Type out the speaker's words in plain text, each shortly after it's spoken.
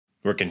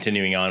We're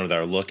continuing on with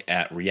our look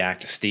at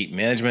React state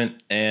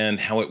management and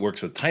how it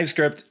works with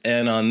TypeScript.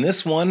 And on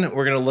this one,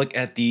 we're going to look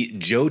at the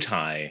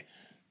Jotai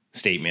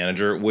state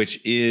manager,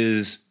 which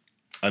is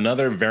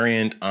another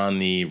variant on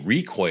the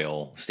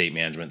Recoil state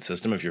management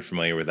system, if you're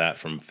familiar with that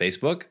from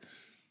Facebook.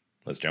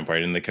 Let's jump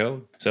right into the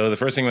code. So the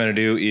first thing I'm going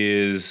to do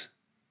is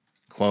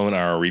clone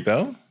our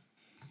repo.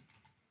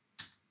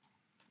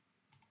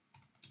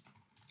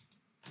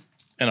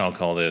 And I'll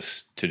call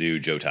this ToDo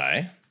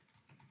Jotai.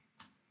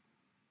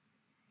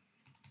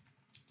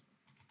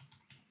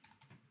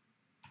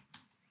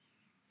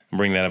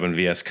 Bring that up in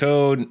VS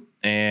Code,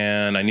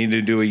 and I need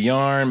to do a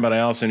yarn, but I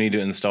also need to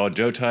install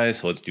Jotai,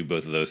 so let's do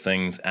both of those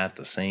things at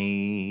the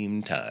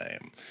same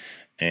time.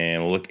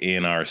 And we'll look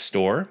in our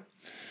store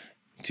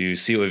to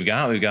see what we've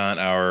got. We've got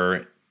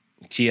our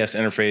TS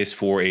interface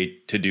for a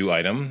to-do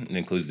item. It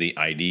includes the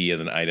ID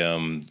of an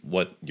item,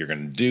 what you're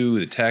going to do,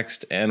 the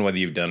text, and whether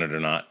you've done it or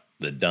not,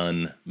 the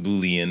done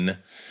Boolean,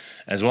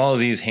 as well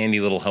as these handy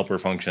little helper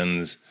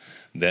functions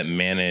that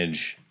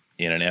manage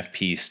in an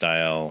FP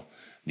style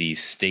the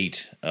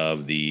state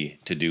of the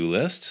to-do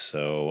list.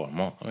 So I'm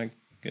going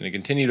to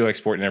continue to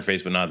export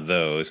interface, but not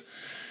those.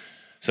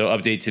 So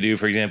update to-do,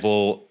 for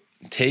example,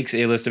 takes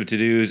a list of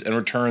to-dos and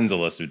returns a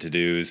list of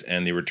to-dos,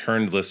 and the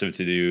returned list of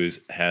to-dos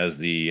has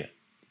the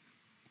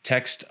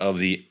text of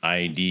the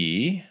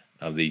ID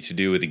of the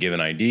to-do with a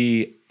given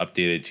ID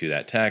updated to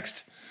that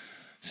text.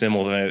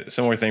 Similar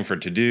thing for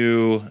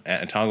to-do,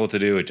 toggle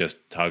to-do, it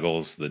just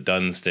toggles the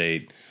done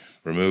state.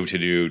 Remove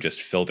to-do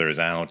just filters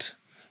out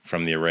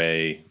from the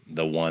array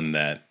the one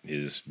that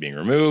is being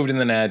removed, and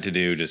then add to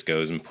do just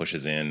goes and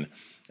pushes in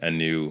a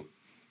new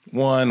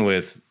one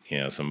with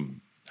some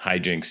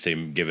hijinks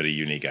to give it a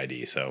unique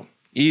ID. So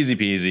easy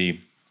peasy.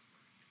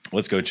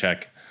 Let's go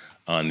check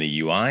on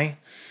the UI,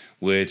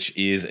 which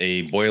is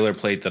a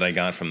boilerplate that I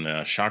got from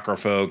the Chakra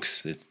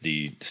folks. It's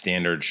the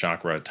standard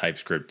Chakra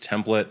TypeScript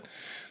template.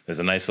 There's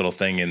a nice little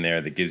thing in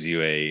there that gives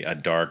you a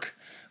dark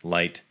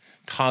light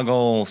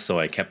toggle, so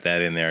I kept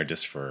that in there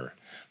just for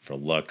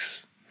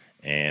looks.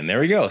 And there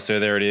we go. So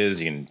there it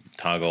is. You can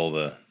toggle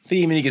the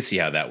theme and you can see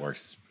how that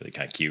works. It's really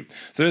kind of cute.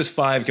 So there's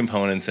 5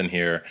 components in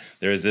here.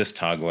 There is this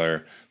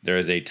toggler. There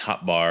is a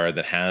top bar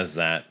that has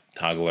that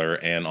toggler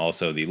and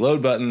also the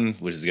load button,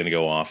 which is going to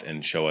go off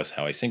and show us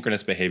how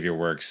asynchronous behavior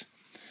works.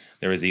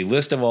 There is the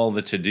list of all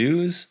the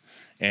to-dos.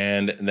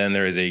 And then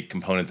there is a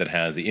component that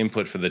has the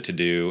input for the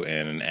to-do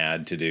and an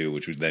add to-do,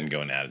 which would then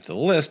go and add it to the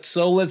list.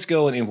 So let's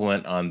go and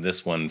implement on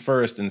this one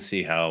first and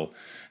see how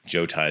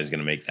Jotai is going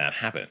to make that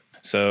happen.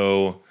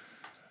 So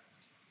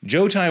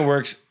Jotai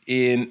works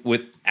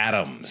with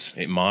atoms.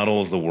 It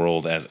models the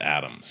world as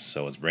atoms.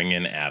 So let's bring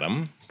in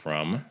atom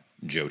from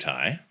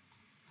Jotai.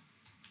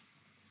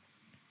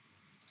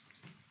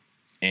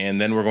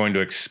 And then we're going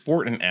to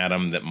export an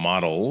atom that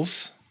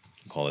models,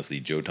 we'll call this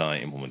the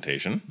Jotai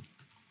implementation,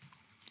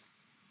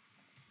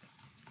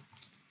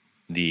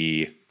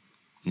 the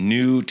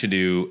new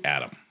to-do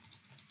atom.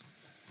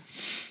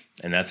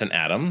 And that's an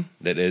atom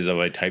that is of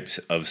a type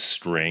of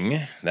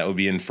string. That would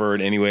be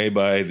inferred anyway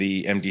by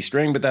the empty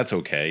string, but that's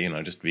okay,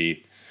 just to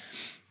be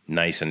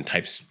nice and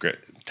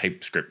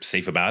TypeScript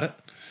safe about it.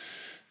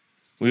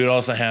 We would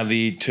also have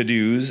the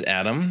to-dos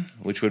atom,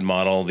 which would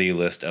model the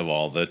list of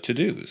all the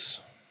to-dos.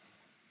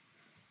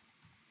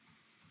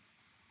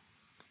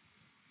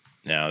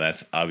 Now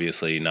that's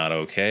obviously not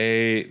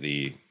okay,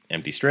 the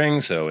empty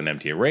string, so an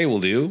empty array will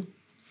do.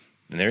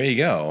 And there you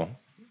go.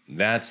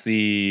 That's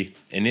the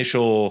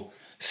initial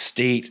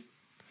state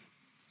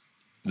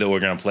that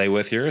we're going to play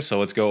with here. So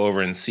let's go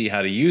over and see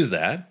how to use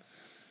that.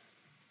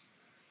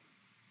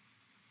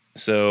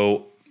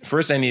 So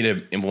first I need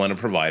to implement a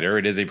provider.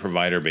 It is a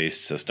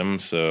provider-based system,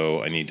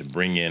 so I need to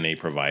bring in a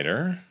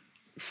provider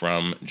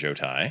from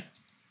Jotai.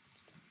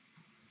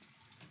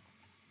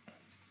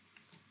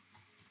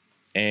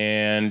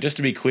 And just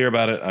to be clear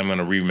about it, I'm going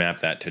to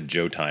remap that to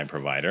Jotai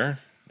provider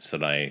so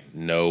that I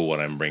know what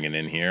I'm bringing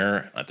in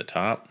here at the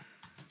top.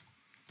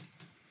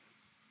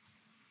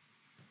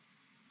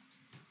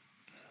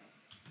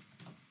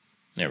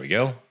 There we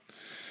go.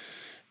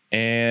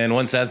 And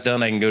once that's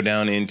done, I can go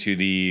down into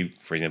the,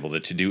 for example, the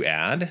to-do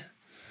add,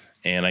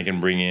 and I can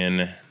bring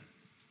in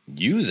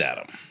use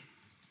atom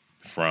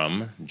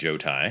from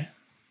Jotai,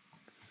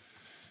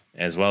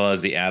 as well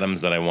as the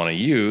atoms that I want to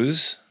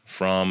use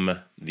from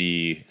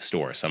the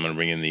store. So I'm going to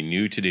bring in the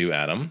new to-do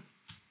atom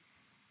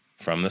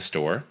from the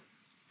store.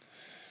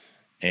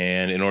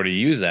 And in order to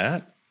use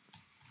that,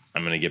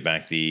 I'm going to get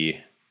back the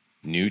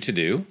new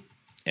to-do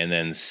and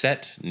then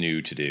set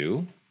new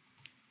to-do,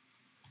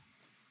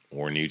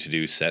 or new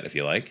to-do set if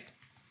you like.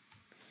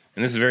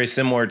 And this is very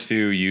similar to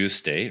use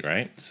state,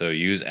 right? So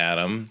use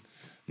atom,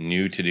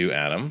 new to-do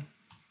atom.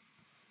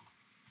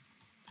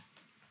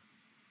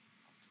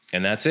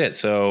 And that's it.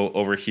 So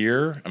over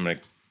here, I'm going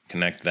to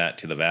connect that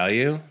to the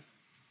value.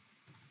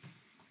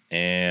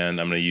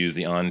 And I'm going to use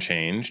the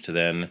onChange to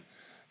then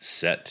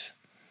set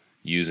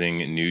using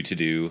new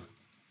to-do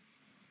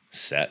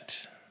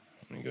set.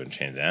 Let me go and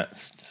change that.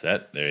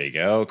 Set, there you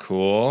go,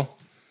 cool.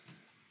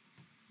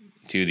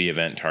 To the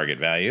event target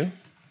value.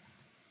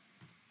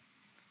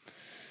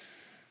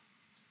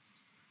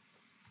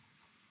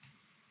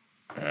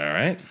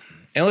 right.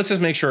 And let's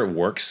just make sure it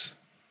works.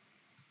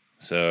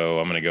 So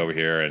I'm going to go over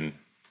here and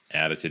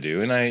add a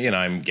to-do. And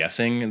I'm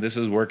guessing this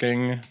is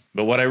working.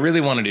 But what I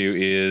really want to do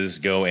is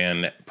go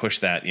and push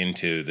that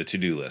into the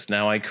to-do list.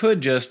 Now I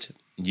could just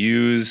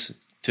use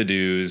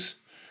to-dos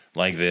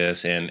like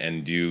this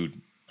and do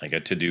like a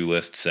to-do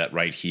list set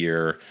right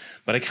here.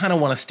 But I kind of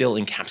want to still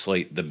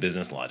encapsulate the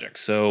business logic.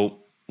 So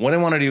what I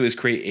want to do is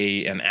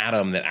create an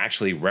atom that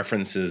actually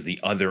references the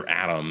other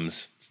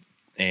atoms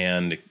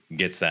and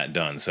gets that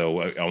done.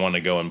 So I want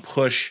to go and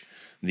push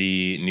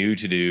the new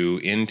to-do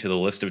into the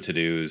list of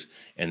to-dos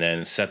and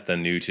then set the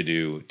new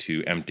to-do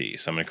to empty.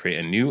 So I'm going to create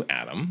a new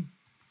atom.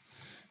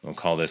 We'll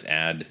call this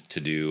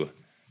AddToDo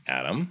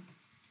atom.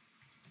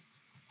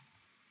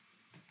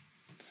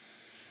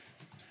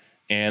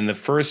 And the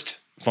first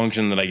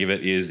function that I give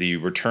it is the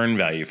return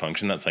value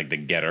function. That's like the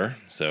getter.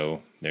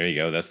 So there you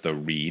go. That's the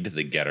read,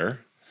 the getter.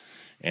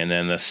 And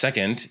then the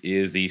second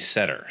is the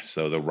setter,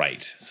 so the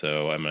write.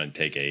 So I'm going to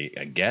take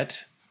a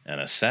get and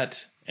a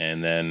set,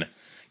 and then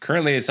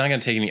currently it's not going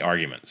to take any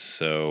arguments.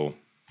 So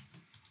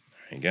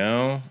there you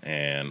go,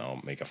 and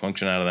I'll make a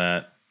function out of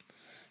that.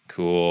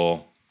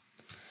 Cool.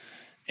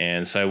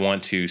 And so I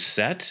want to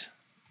set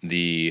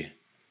the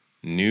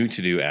new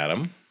to-do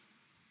atom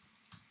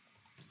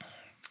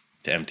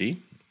to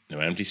empty, no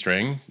empty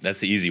string.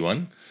 That's the easy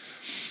one.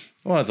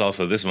 Well,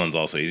 this one's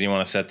also easy. You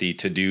want to set the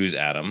to-dos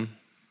atom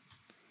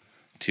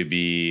to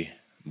be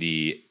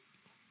the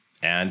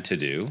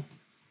AddToDo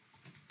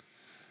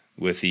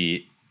with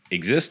the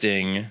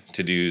existing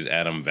to-dos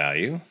atom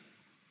value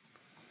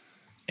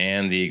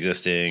and the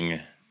existing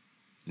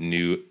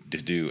new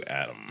to-do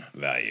atom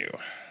value.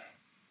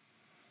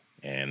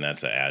 And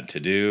that's an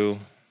AddToDo.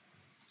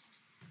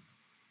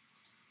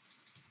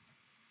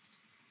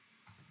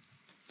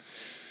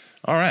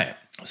 All right,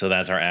 so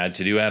that's our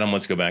AddToDo atom.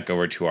 Let's go back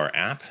over to our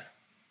app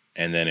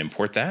and then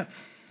import that.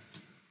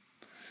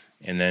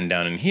 And then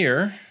down in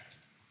here,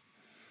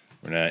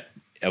 we're going to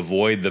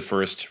avoid the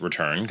first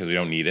return because we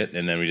don't need it.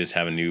 And then we just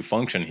have a new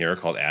function here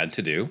called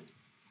AddToDo.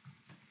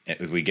 And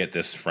if we get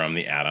this from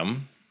the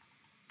atom,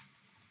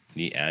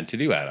 the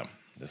AddToDo atom,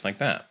 just like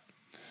that.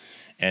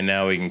 And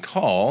now we can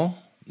call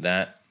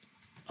that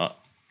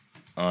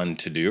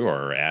onToDo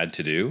or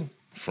AddToDo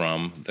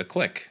from the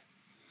click.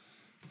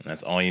 And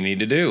that's all you need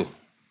to do.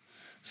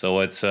 So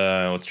let's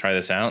try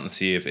this out and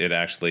see if it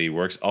actually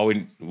works. All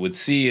we would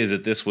see is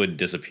that this would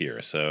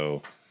disappear.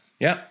 So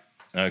yeah,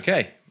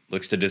 okay,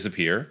 looks to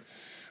disappear.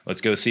 Let's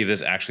go see if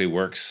this actually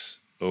works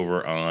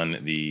over on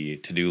the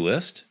to-do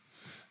list.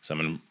 So I'm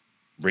going to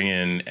bring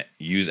in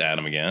use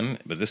atom again,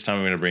 but this time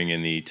I'm going to bring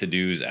in the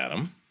to-dos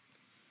atom.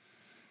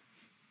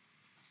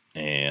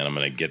 And I'm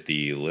going to get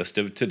the list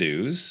of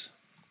to-dos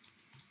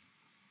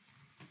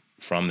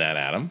from that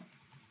atom.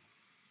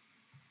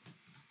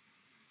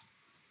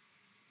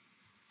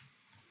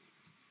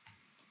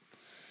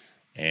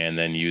 And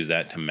then use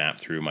that to map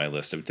through my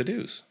list of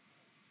to-dos.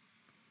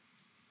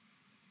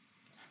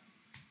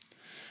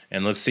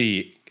 And let's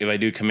see, if I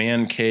do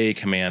Command K,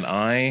 Command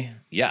I,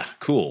 yeah,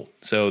 cool.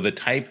 So the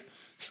type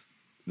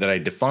that I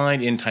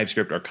defined in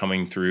TypeScript are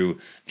coming through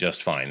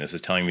just fine. This is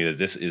telling me that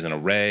this is an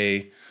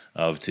array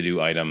of to-do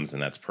items,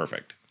 and that's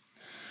perfect.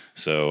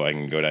 So I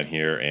can go down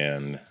here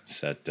and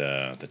set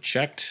the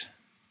checked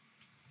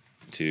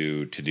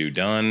to to-do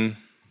done.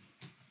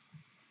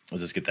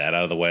 Let's just get that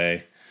out of the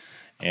way.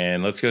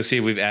 And let's go see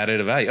if we've added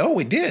a value. Oh,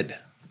 we did.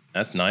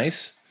 That's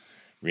nice.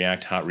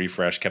 React hot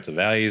refresh kept the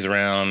values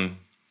around.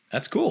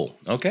 That's cool.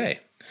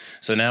 Okay.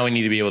 So now we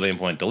need to be able to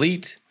implement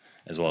delete,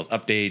 as well as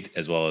update,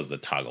 as well as the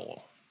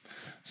toggle.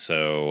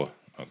 So,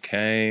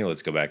 okay,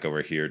 let's go back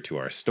over here to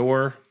our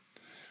store.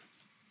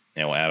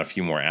 And we'll add a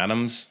few more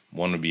atoms.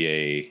 One would be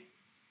a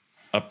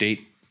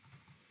update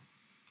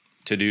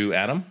to-do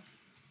atom.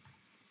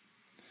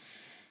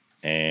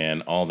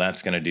 And all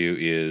that's going to do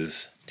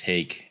is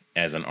take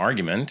as an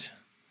argument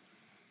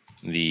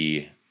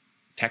the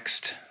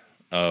text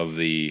of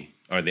the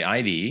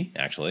ID,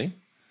 actually.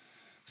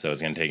 So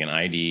it's going to take an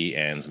ID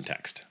and some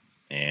text.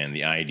 And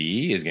the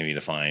ID is going to be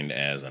defined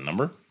as a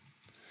number.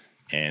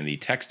 And the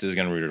text is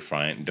going to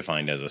be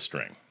defined as a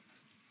string.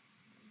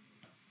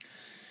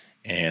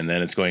 And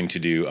then it's going to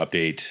do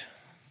update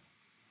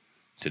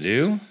to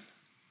do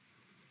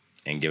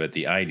and give it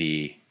the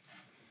ID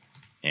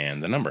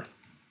and the number.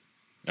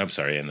 Oh,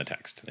 sorry, and the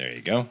text. There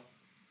you go.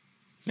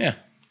 Yeah,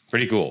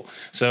 pretty cool.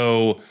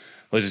 So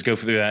let's just go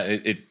through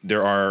that.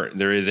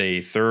 There is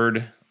a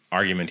third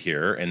argument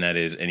here, and that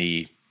is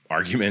any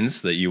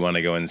arguments that you want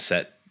to go and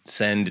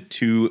send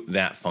to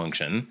that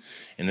function.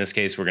 In this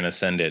case, we're going to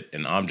send it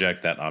an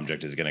object. That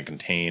object is going to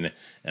contain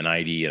an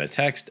ID and a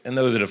text, and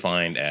those are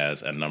defined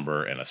as a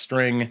number and a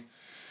string.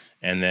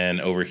 And then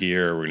over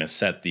here, we're going to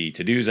set the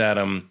to-dos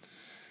atom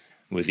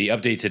with the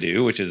update to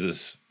do, which is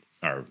this,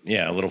 a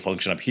little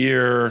function up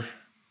here.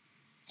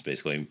 It's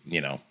basically,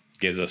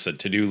 gives us a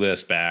to-do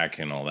list back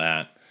and all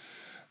that.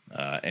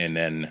 And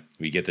then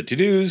we get the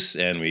to-dos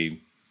and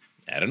we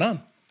add it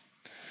on.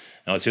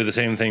 Now let's do the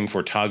same thing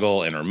for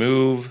toggle and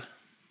remove.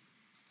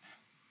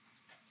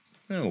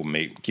 And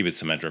we'll keep it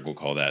symmetric. We'll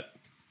call that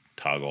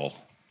toggle,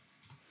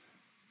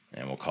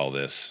 and we'll call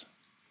this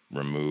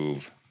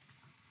remove.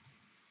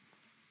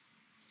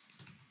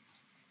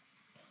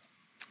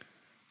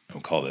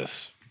 We'll call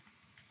this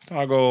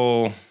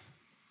toggle,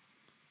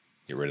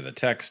 get rid of the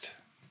text.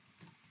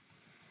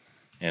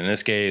 And in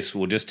this case,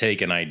 we'll just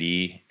take an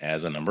ID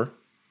as a number.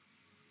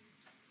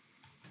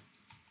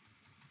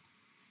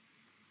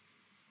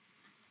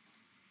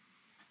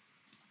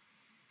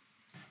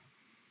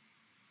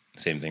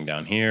 Same thing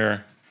down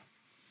here.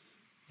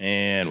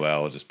 And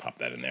well, we'll just pop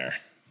that in there.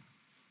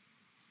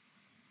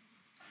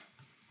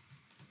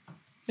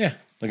 Yeah,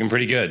 looking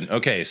pretty good.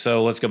 Okay,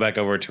 so let's go back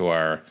over to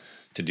our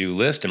to-do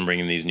list and bring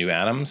in these new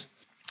atoms.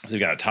 So we've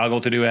got a toggle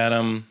to-do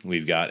atom,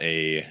 we've got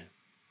a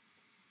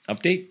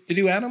update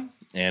to-do atom,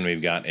 and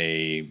we've got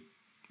a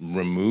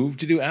remove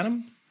to-do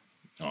atom.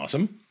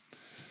 Awesome.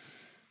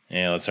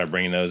 And let's start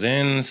bringing those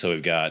in. So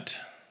we've got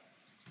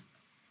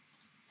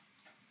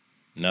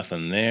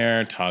nothing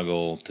there,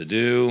 toggle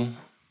to-do.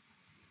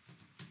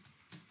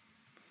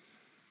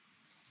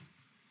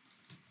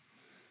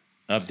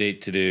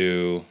 Update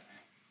to-do.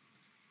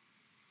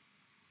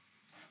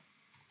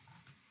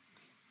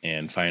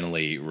 And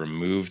finally,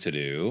 remove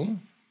to-do.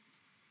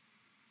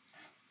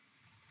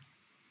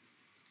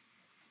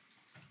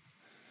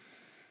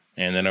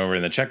 And then over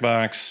in the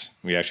checkbox,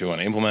 we actually want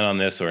to implement on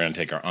this, so we're going to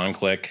take our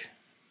onClick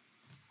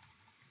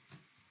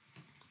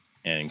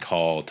and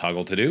call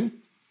toggle to-do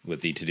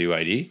with the to-do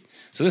ID.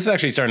 So this is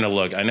actually starting to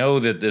look, I know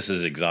that this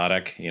is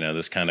exotic, you know,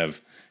 this kind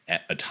of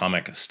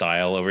atomic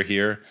style over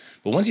here.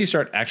 But once you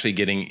start actually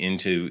getting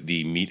into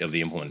the meat of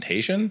the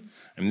implementation,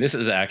 I mean, this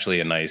is actually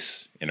a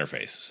nice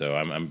interface. So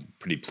I'm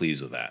pretty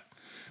pleased with that.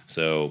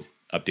 So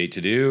update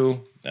to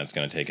do, that's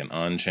going to take an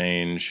on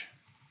change.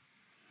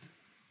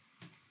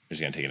 We're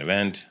just going to take an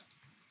event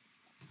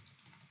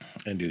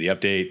and do the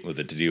update with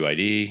the to do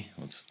ID.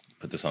 Let's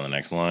put this on the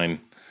next line.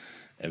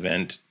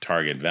 Event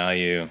target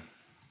value.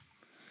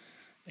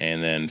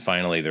 And then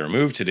finally the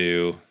remove to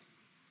do.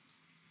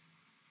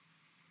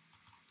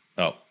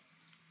 Oh,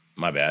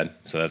 my bad.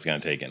 So that's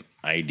going to take an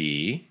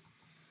ID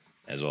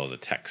as well as a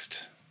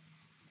text.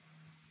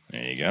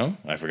 There you go.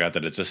 I forgot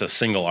that it's just a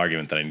single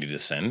argument that I need to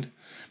send.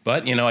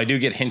 But, you know, I do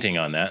get hinting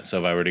on that. So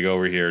if I were to go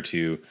over here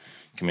to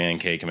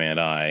Command K, Command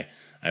I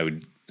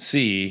would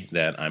see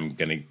that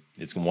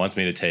it wants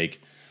me to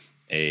take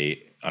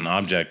an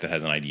object that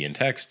has an ID and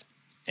text,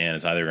 and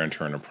it's either going to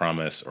turn a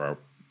promise or a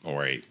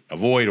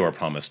avoid or a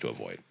promise to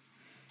avoid.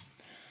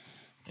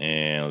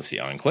 And let's see,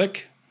 on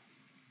click.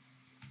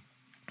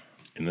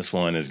 And this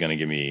one is going to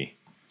give me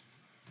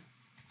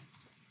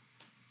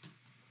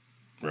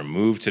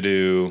remove to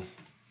do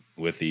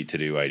with the to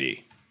do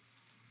ID.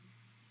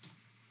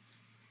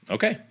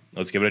 Okay,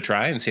 let's give it a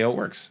try and see how it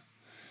works.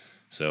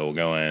 So we'll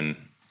go and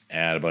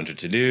add a bunch of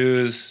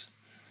to-dos,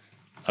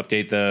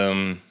 update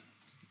them,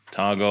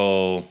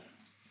 toggle,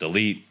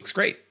 delete. Looks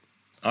great.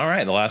 All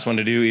right, the last one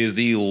to do is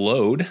the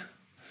load.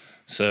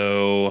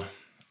 So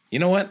you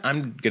know what?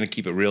 I'm going to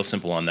keep it real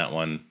simple on that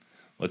one.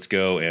 Let's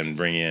go and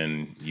bring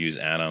in use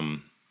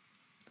atom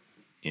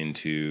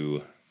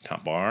into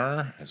top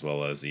bar as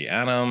well as the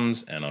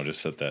atoms, and I'll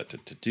just set that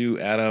to do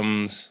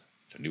atoms,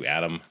 to do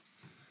atom,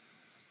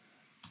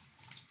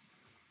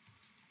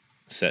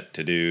 set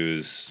to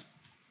dos,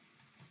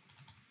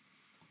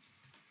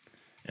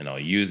 and I'll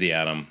use the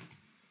atom,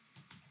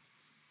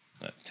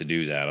 to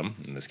do's atom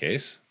in this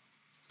case,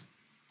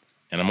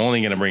 and I'm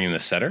only going to bring in the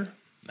setter,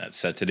 that's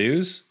set to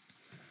dos,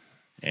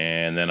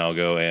 and then I'll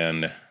go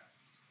and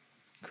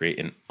create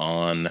an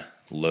on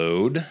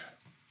load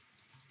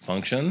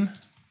function.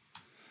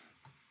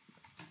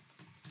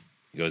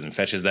 It goes and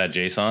fetches that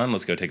JSON.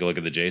 Let's go take a look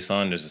at the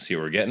JSON just to see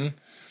what we're getting.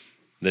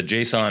 The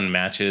JSON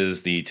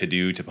matches the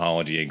to-do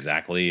topology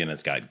exactly, and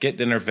it's got get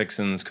dinner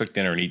fixins, cook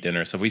dinner, and eat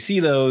dinner. So if we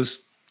see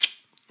those,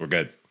 we're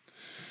good.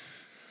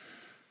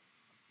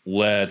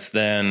 Let's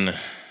then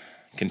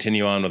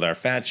continue on with our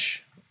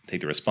fetch,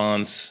 take the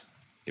response,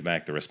 get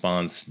back the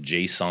response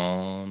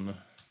JSON,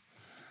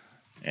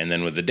 and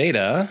then with the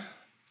data,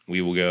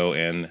 we will go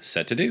and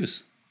set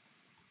to-dos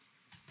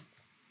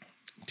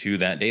to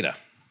that data.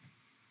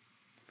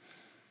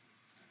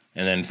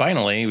 And then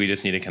finally, we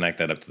just need to connect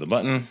that up to the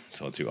button.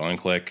 So let's do on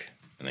click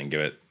and then give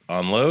it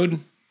on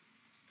load.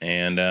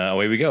 And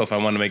away we go. If I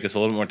want to make this a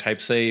little more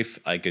type safe,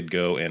 I could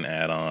go and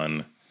add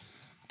on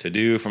to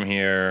do from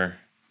here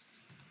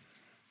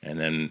and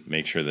then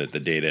make sure that the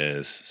data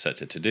is set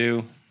to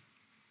do,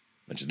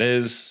 which it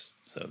is.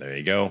 So there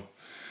you go.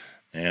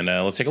 And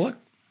let's take a look.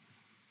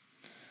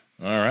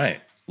 All right,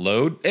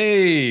 load.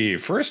 Hey,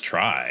 first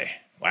try.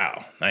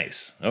 Wow,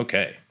 nice.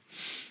 Okay,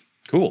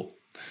 cool.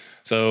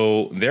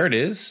 So there it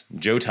is,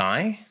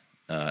 Jotai,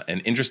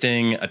 an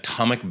interesting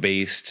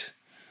atomic-based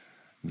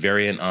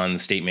variant on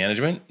state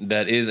management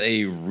that is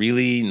a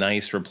really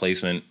nice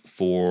replacement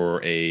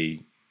for a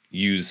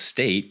use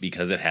state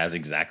because it has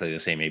exactly the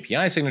same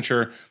API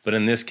signature, but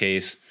in this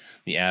case,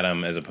 the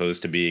atom, as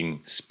opposed to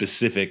being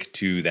specific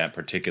to that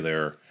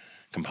particular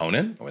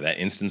component or that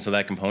instance of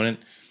that component,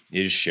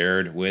 is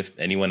shared with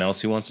anyone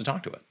else who wants to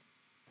talk to it.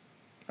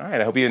 All right,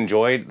 I hope you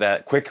enjoyed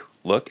that quick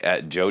look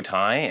at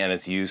Jotai and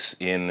its use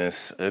in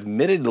this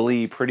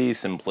admittedly pretty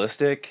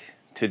simplistic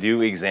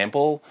to-do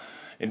example.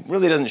 It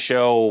really doesn't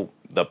show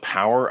the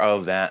power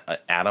of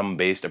that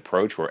atom-based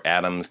approach where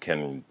atoms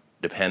can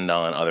depend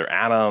on other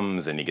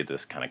atoms and you get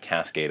this kind of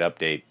cascade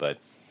update, but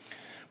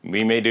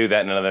we may do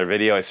that in another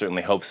video. I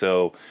certainly hope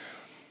so.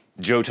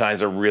 Jotai is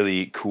a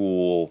really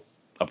cool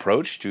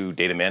approach to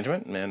data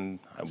management, and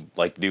I'd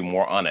like to do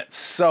more on it.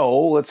 So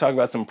let's talk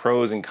about some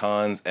pros and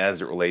cons as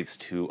it relates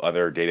to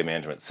other data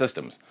management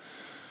systems.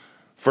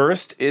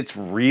 First, it's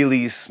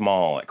really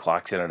small. It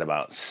clocks in at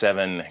about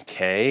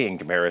 7K in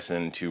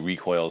comparison to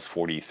Recoil's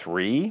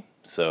 43,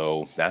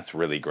 so that's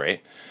really great.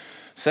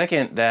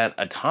 Second, that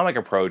atomic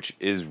approach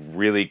is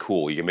really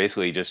cool. You can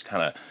basically just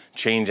kind of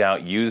change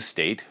out use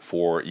state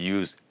for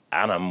use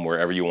atom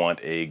wherever you want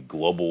a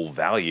global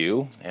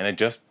value, and it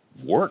just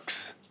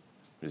works.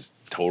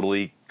 It's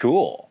totally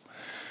cool.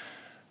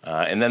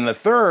 And then the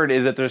third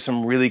is that there's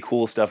some really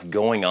cool stuff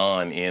going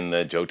on in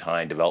the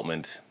Jotai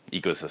development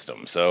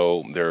ecosystem.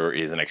 So there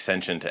is an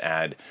extension to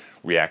add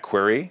React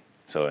query,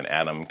 so an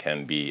atom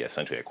can be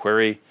essentially a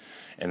query.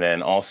 And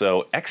then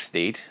also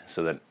XState,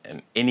 so that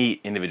any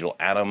individual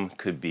atom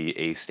could be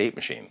a state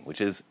machine,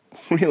 which is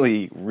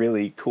really,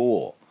 really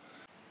cool.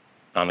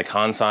 On the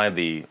con side,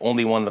 the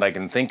only one that I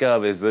can think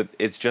of is that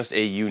it's just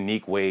a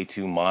unique way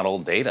to model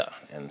data.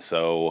 And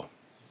so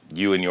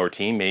you and your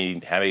team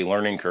may have a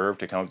learning curve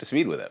to come up to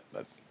speed with it.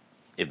 But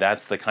if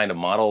that's the kind of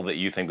model that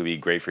you think would be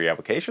great for your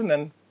application,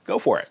 then go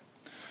for it.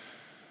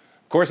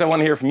 Of course, I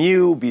want to hear from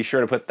you. Be sure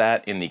to put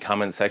that in the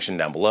comments section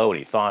down below.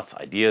 Any thoughts,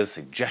 ideas,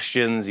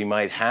 suggestions you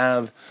might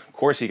have. Of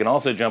course, you can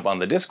also jump on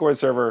the Discord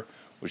server,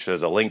 which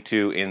there's a link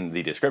to in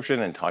the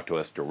description, and talk to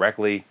us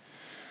directly.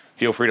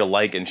 Feel free to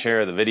like and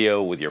share the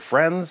video with your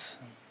friends.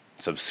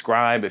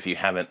 Subscribe if you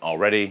haven't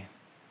already.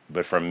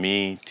 But from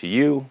me to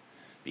you,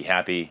 be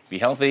happy, be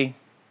healthy,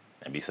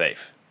 and be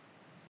safe.